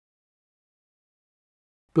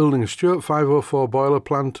Building a Stuart 504 boiler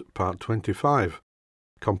plant, part 25.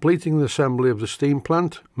 Completing the assembly of the steam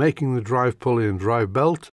plant, making the drive pulley and drive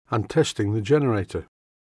belt, and testing the generator.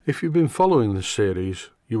 If you've been following this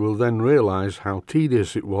series, you will then realise how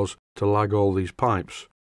tedious it was to lag all these pipes.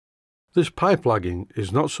 This pipe lagging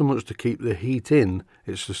is not so much to keep the heat in,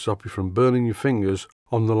 it's to stop you from burning your fingers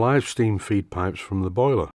on the live steam feed pipes from the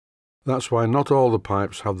boiler. That's why not all the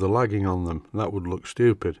pipes have the lagging on them, that would look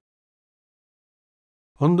stupid.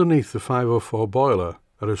 Underneath the 504 boiler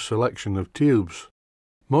are a selection of tubes.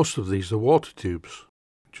 Most of these are water tubes.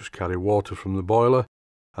 Just carry water from the boiler,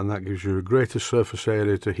 and that gives you a greater surface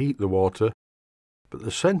area to heat the water, but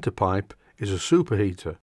the centre pipe is a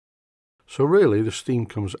superheater. So really the steam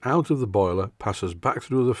comes out of the boiler, passes back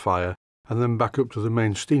through the fire, and then back up to the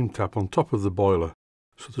main steam tap on top of the boiler.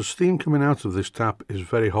 So the steam coming out of this tap is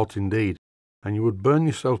very hot indeed, and you would burn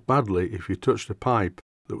yourself badly if you touched a pipe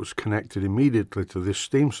that was connected immediately to this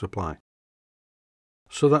steam supply.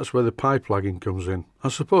 So that's where the pipe lagging comes in. I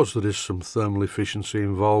suppose there is some thermal efficiency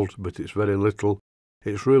involved, but it's very little.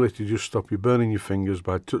 It's really to just stop you burning your fingers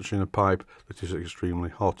by touching a pipe that is extremely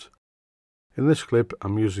hot. In this clip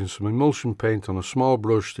I'm using some emulsion paint on a small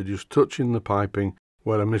brush to just touch in the piping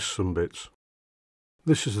where I missed some bits.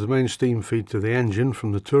 This is the main steam feed to the engine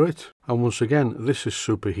from the turret, and once again this is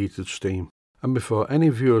superheated steam. And before any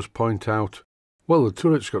viewers point out, well, the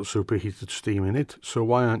turret's got superheated steam in it, so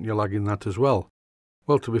why aren't you lagging that as well?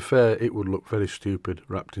 Well, to be fair, it would look very stupid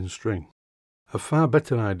wrapped in string. A far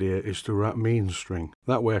better idea is to wrap me in string,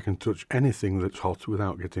 that way I can touch anything that's hot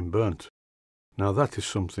without getting burnt. Now that is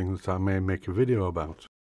something that I may make a video about.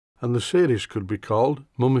 And the series could be called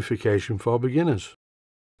Mummification for Beginners.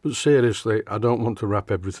 But seriously, I don't want to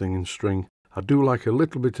wrap everything in string. I do like a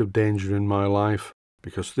little bit of danger in my life,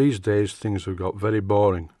 because these days things have got very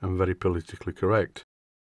boring and very politically correct.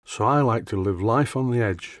 So I like to live life on the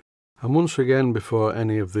edge. And once again, before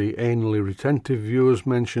any of the anally retentive viewers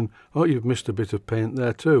mention, oh, you've missed a bit of paint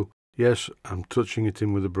there too. Yes, I'm touching it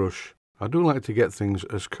in with a brush. I do like to get things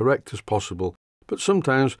as correct as possible, but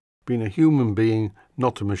sometimes, being a human being,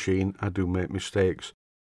 not a machine, I do make mistakes.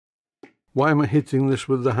 Why am I hitting this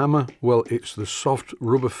with the hammer? Well, it's the soft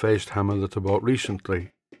rubber-faced hammer that I bought recently.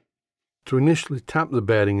 To initially tap the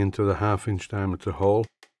bearing into the 1/2-inch diameter hole,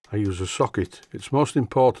 I use a socket. It's most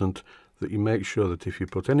important that you make sure that if you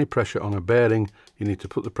put any pressure on a bearing, you need to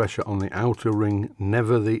put the pressure on the outer ring,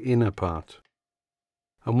 never the inner part.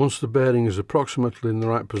 And once the bearing is approximately in the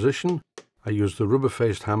right position, I use the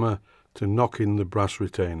rubber-faced hammer to knock in the brass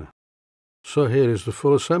retainer. So here is the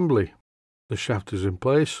full assembly. The shaft is in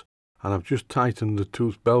place, and I've just tightened the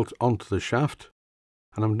tooth belt onto the shaft.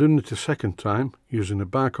 And I'm doing it a second time, using a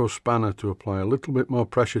Barco spanner to apply a little bit more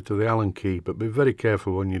pressure to the Allen key, but be very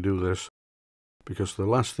careful when you do this, because the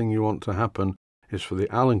last thing you want to happen is for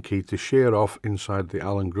the Allen key to shear off inside the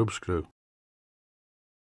Allen grub screw.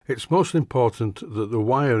 It's most important that the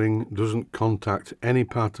wiring doesn't contact any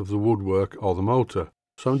part of the woodwork or the motor,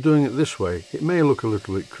 so I'm doing it this way. It may look a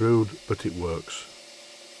little bit crude, but it works.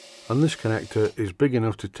 And this connector is big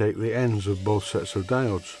enough to take the ends of both sets of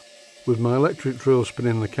diodes. With my electric drill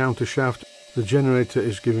spinning the counter shaft, the generator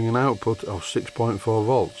is giving an output of 6.4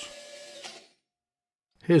 volts.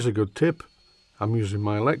 Here's a good tip. I'm using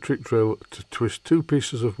my electric drill to twist two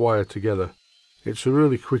pieces of wire together. It's a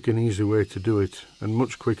really quick and easy way to do it, and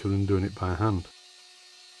much quicker than doing it by hand.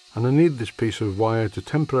 And I need this piece of wire to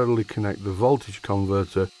temporarily connect the voltage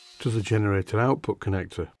converter to the generator output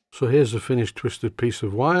connector. So here's a finished twisted piece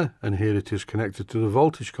of wire, and here it is connected to the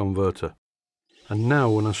voltage converter. And now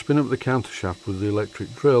when I spin up the countershaft with the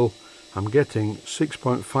electric drill, I'm getting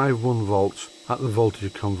 6.51 volts at the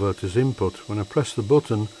voltage converter's input. When I press the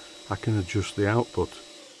button, I can adjust the output.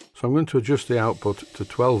 So I'm going to adjust the output to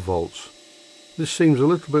 12 volts. This seems a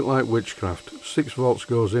little bit like witchcraft. 6 volts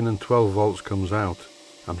goes in and 12 volts comes out.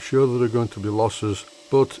 I'm sure there are going to be losses,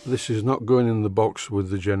 but this is not going in the box with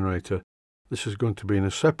the generator. This is going to be in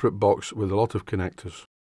a separate box with a lot of connectors.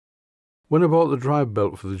 When I bought the drive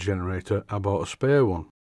belt for the generator, I bought a spare one,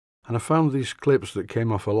 and I found these clips that came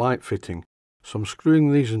off a light fitting, so I'm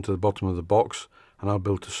screwing these into the bottom of the box, and I'll be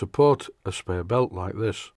able to support a spare belt like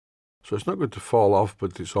this. So it's not going to fall off,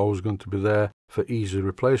 but it's always going to be there for easy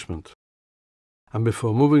replacement. And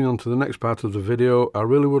before moving on to the next part of the video, I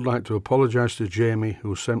really would like to apologise to Jamie,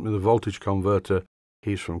 who sent me the voltage converter.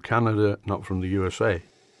 He's from Canada, not from the USA.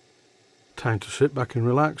 Time to sit back and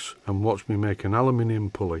relax and watch me make an aluminium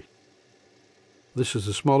pulley. This is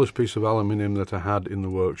the smallest piece of aluminium that I had in the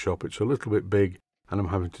workshop. It's a little bit big, and I'm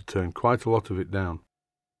having to turn quite a lot of it down.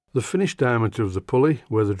 The finished diameter of the pulley,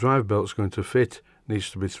 where the drive belt's going to fit,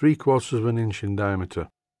 needs to be 3/4 of an inch in diameter.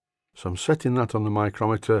 So I'm setting that on the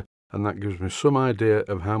micrometer, and that gives me some idea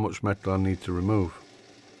of how much metal I need to remove.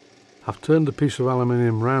 I've turned a piece of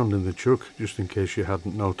aluminium round in the chuck, just in case you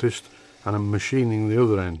hadn't noticed, and I'm machining the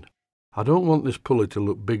other end. I don't want this pulley to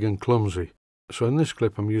look big and clumsy, so in this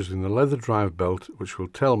clip I'm using the leather drive belt, which will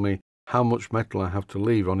tell me how much metal I have to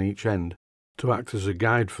leave on each end to act as a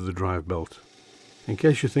guide for the drive belt. In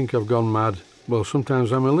case you think I've gone mad, well,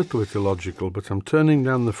 sometimes I'm a little bit illogical, but I'm turning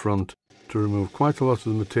down the front to remove quite a lot of the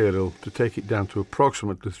material to take it down to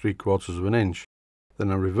approximately 3/4 of an inch.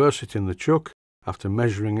 Then I reverse it in the chuck after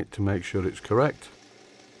measuring it to make sure it's correct.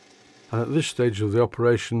 And at this stage of the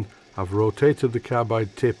operation, I've rotated the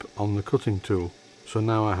carbide tip on the cutting tool, so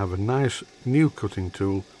now I have a nice new cutting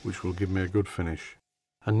tool which will give me a good finish.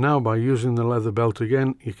 And now by using the leather belt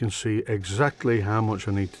again, you can see exactly how much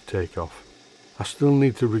I need to take off. I still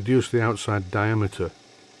need to reduce the outside diameter.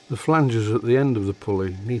 The flanges at the end of the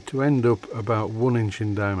pulley need to end up about 1 inch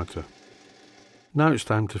in diameter. Now it's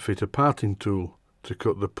time to fit a parting tool to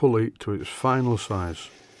cut the pulley to its final size.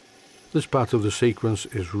 This part of the sequence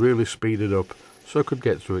is really speeded up, so I could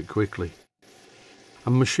get through it quickly.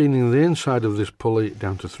 I'm machining the inside of this pulley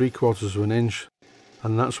down to 3/4 of an inch,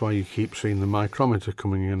 and that's why you keep seeing the micrometer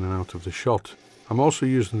coming in and out of the shot. I'm also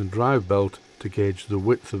using the drive belt to gauge the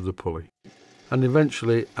width of the pulley, and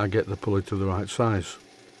eventually I get the pulley to the right size.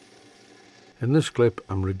 In this clip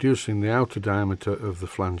I'm reducing the outer diameter of the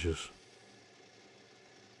flanges.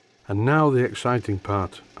 And now the exciting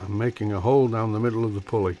part, I'm making a hole down the middle of the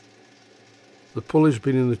pulley. The pulley's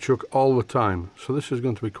been in the chuck all the time, so this is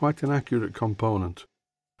going to be quite an accurate component.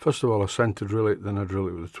 First of all I centre drill it, then I drill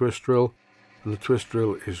it with a twist drill, and the twist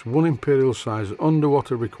drill is 1 imperial size under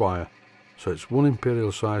what I require, so it's 1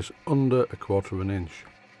 imperial size under 1/4 of an inch.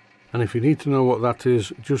 And if you need to know what that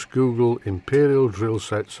is, just Google imperial drill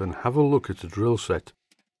sets and have a look at a drill set.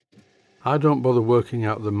 I don't bother working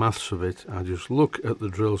out the maths of it, I just look at the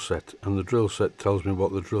drill set, and the drill set tells me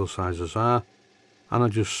what the drill sizes are, and I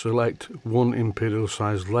just select 1 imperial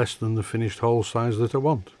size less than the finished hole size that I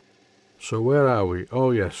want. So where are we?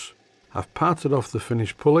 Oh yes, I've parted off the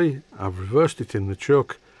finished pulley, I've reversed it in the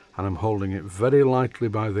chuck, and I'm holding it very lightly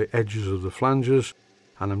by the edges of the flanges,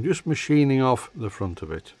 and I'm just machining off the front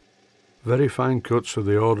of it. Very fine cuts are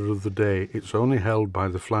the order of the day, it's only held by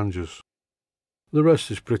the flanges. The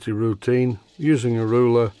rest is pretty routine. Using a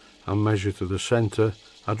ruler, I measure to the centre,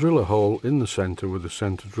 I drill a hole in the centre with a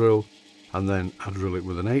centre drill, and then I drill it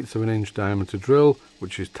with an 1/8 of an inch diameter drill,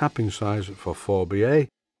 which is tapping size for 4BA,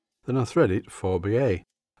 then I thread it 4BA,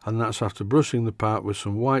 and that's after brushing the part with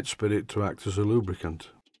some white spirit to act as a lubricant.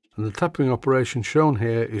 And the tapping operation shown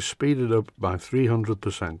here is speeded up by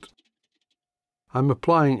 300%. I'm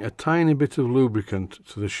applying a tiny bit of lubricant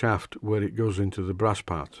to the shaft where it goes into the brass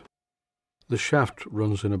part. The shaft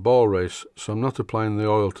runs in a ball race, so I'm not applying the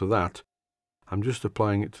oil to that, I'm just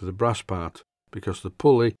applying it to the brass part, because the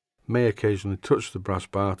pulley may occasionally touch the brass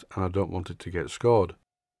part and I don't want it to get scored.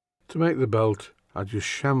 To make the belt, I just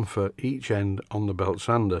chamfer each end on the belt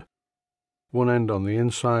sander, one end on the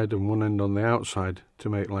inside and one end on the outside to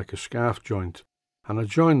make like a scarf joint, and I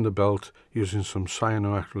join the belt using some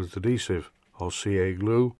cyanoacrylate adhesive, or CA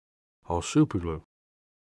glue, or super glue.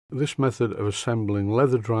 This method of assembling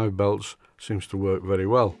leather drive belts seems to work very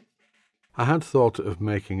well. I had thought of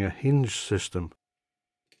making a hinge system.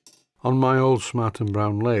 On my old Smart &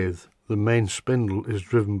 Brown lathe, the main spindle is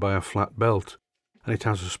driven by a flat belt, and it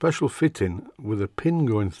has a special fitting with a pin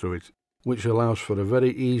going through it, which allows for a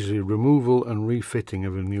very easy removal and refitting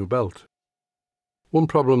of a new belt. One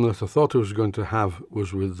problem that I thought I was going to have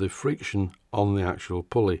was with the friction on the actual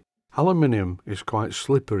pulley. Aluminium is quite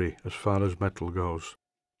slippery as far as metal goes,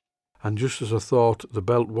 and just as I thought, the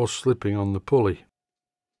belt was slipping on the pulley.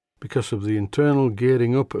 Because of the internal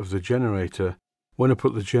gearing up of the generator, when I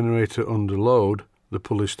put the generator under load, the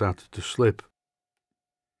pulley started to slip.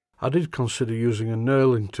 I did consider using a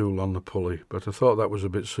knurling tool on the pulley, but I thought that was a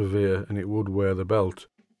bit severe and it would wear the belt.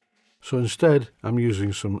 So instead, I'm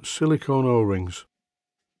using some silicone O-rings.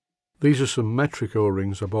 These are some metric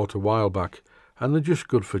O-rings I bought a while back, and they're just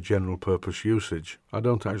good for general purpose usage. I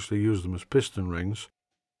don't actually use them as piston rings,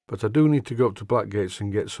 but I do need to go up to Blackgate's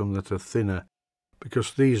and get some that are thinner,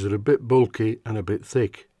 because these are a bit bulky and a bit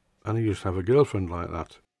thick, and I used to have a girlfriend like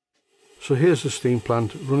that. So here's the steam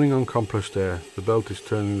plant running on compressed air. The belt is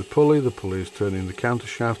turning the pulley is turning the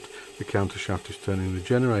countershaft is turning the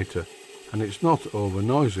generator, and it's not over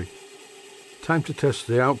noisy. Time to test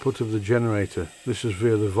the output of the generator. This is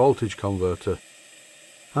via the voltage converter,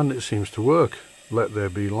 and it seems to work. Let there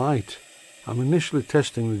be light. I'm initially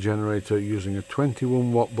testing the generator using a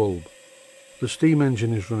 21 watt bulb. The steam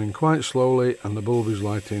engine is running quite slowly and the bulb is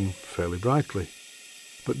lighting fairly brightly.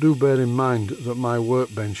 but do bear in mind that my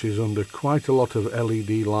workbench is under quite a lot of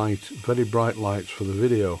LED light, very bright lights for the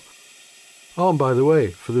video. Oh, and by the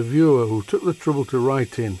way, for the viewer who took the trouble to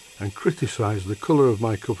write in and criticise the colour of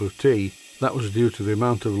my cup of tea, that was due to the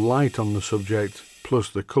amount of light on the subject plus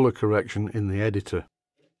the colour correction in the editor.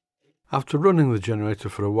 After running the generator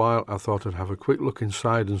for a while, I thought I'd have a quick look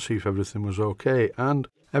inside and see if everything was okay, and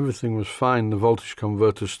everything was fine. The voltage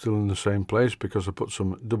converter's still in the same place because I put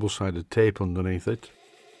some double-sided tape underneath it.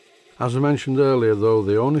 As I mentioned earlier though,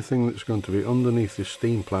 the only thing that's going to be underneath this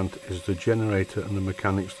steam plant is the generator and the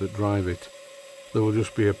mechanics that drive it. There will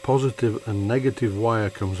just be a positive and negative wire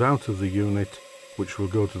comes out of the unit, which will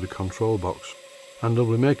go to the control box. And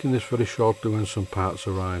I'll be making this very shortly when some parts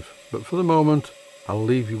arrive. But for the moment, I'll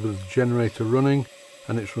leave you with the generator running,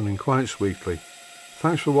 and it's running quite sweetly.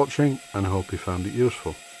 Thanks for watching, and I hope you found it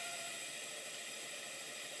useful.